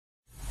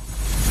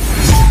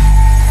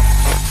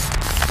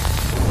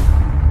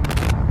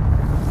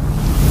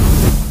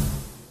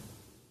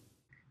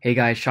Hey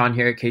guys, Sean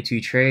here at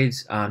K2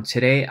 Trades.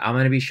 Today I'm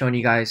going to be showing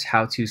you guys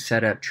how to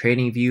set up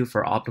TradingView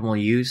for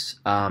optimal use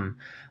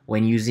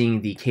when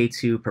using the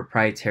K2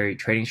 proprietary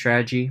trading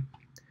strategy.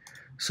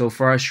 So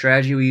for our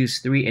strategy we use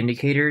three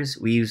indicators.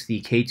 We use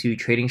the K2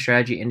 trading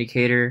strategy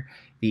indicator,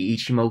 the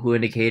ICHIMOKU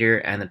indicator,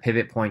 and the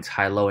pivot points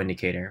high-low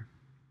indicator.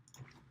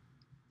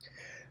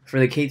 For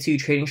the K2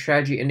 trading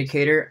strategy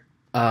indicator,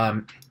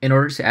 in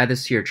order to add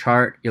this to your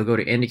chart, you'll go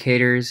to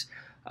indicators,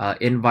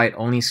 invite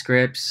only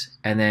scripts,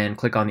 and then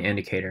click on the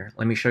indicator.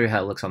 Let me show you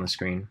how it looks on the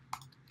screen.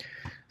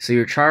 So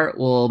your chart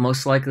will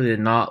most likely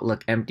not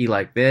look empty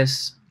like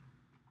this.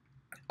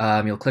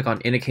 You'll click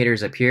on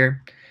indicators up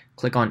here,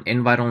 click on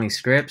invite only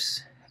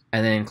scripts,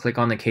 and then click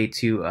on the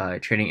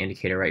K2 trading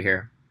indicator right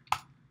here.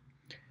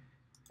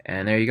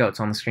 And there you go, it's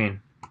on the screen.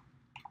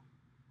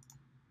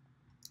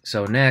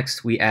 So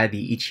next we add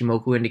the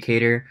ICHIMOKU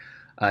indicator.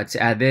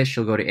 To add this,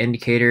 you'll go to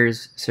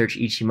indicators, search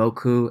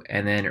ICHIMOKU,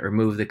 and then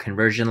remove the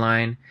conversion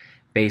line,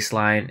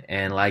 baseline,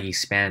 and laggy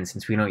span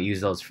since we don't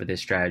use those for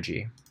this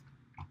strategy.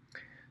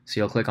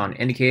 So you'll click on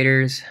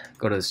indicators,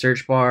 go to the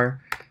search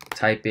bar,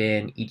 type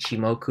in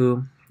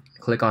ICHIMOKU,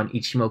 click on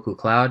ICHIMOKU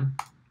Cloud,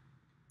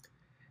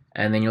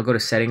 and then you'll go to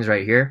settings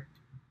right here,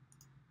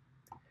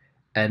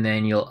 and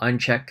then you'll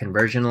uncheck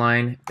conversion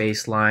line,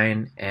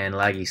 baseline, and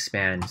laggy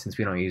span since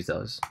we don't use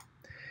those.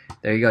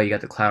 There you go, you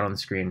got the cloud on the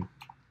screen.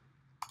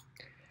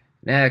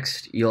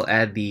 Next, you'll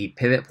add the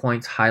pivot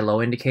points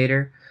high-low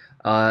indicator.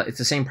 It's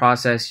the same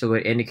process. You'll go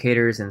to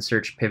indicators and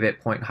search pivot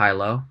point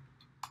high-low.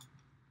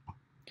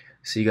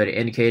 So you go to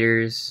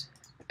indicators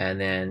and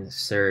then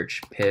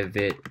search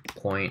pivot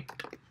point,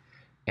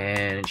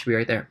 and it should be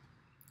right there.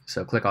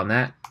 So click on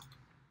that,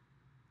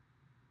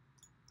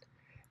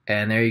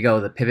 and there you go.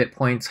 The pivot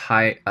points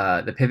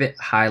the pivot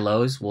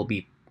high-lows will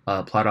be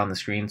plotted on the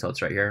screen. So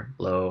it's right here: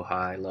 low,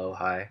 high, low,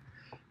 high.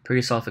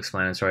 Pretty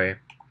self-explanatory.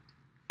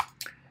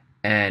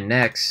 And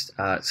next,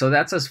 so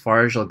that's as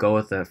far as you'll go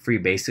with a free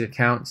basic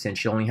account.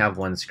 Since you only have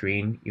one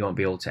screen, you won't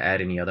be able to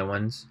add any other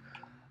ones.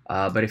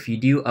 But if you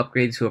do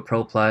upgrade to a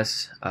Pro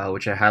Plus,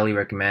 which I highly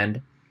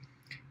recommend,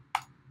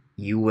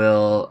 you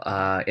will,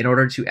 in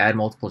order to add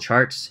multiple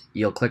charts,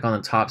 you'll click on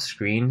the top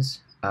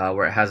screens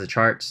where it has the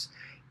charts.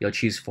 You'll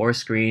choose 4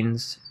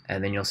 screens,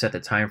 and then you'll set the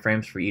time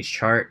frames for each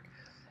chart.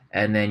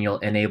 And then you'll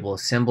enable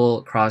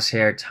symbol,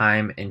 crosshair,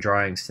 time, and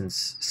drawing,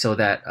 so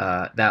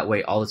that that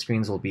way all the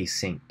screens will be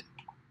synced.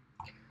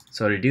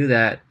 So to do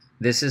that,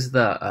 this is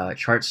the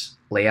charts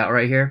layout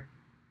right here.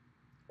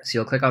 So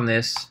you'll click on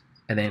this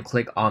and then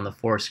click on the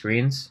 4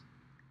 screens.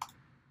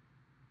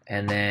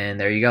 And then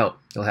there you go.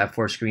 You'll have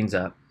 4 screens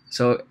up.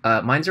 So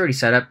mine's already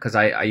set up because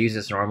I use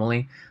this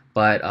normally,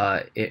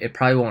 but it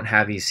probably won't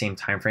have these same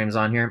time frames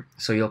on here.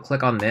 So you'll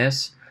click on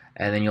this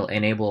and then you'll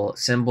enable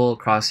symbol,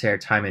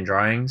 crosshair, time, and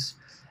drawings.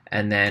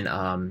 And then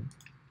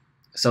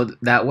so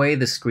that way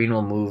the screen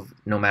will move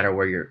no matter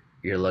where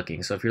you're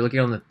looking. So if you're looking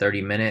on the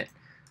 30-minute,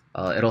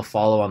 it'll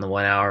follow on the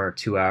 1 hour,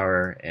 2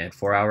 hour, and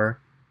 4 hour.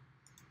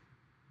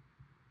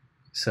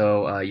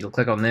 So you'll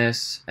click on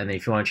this, and then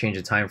if you want to change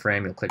the time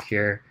frame, you'll click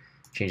here,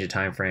 change the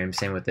time frame.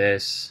 Same with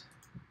this,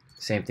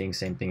 same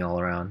thing all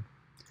around.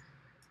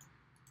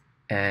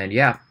 And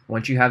yeah,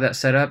 once you have that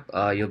set up,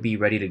 you'll be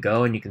ready to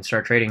go, and you can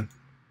start trading.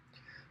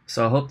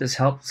 So I hope this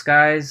helps,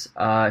 guys.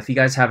 If you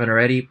guys haven't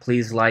already,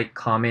 please like,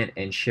 comment,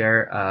 and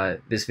share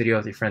this video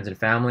with your friends and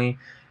family.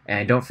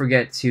 And don't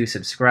forget to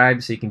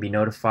subscribe so you can be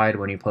notified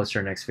when we post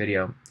our next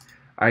video.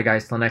 Alright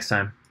guys, till next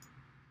time.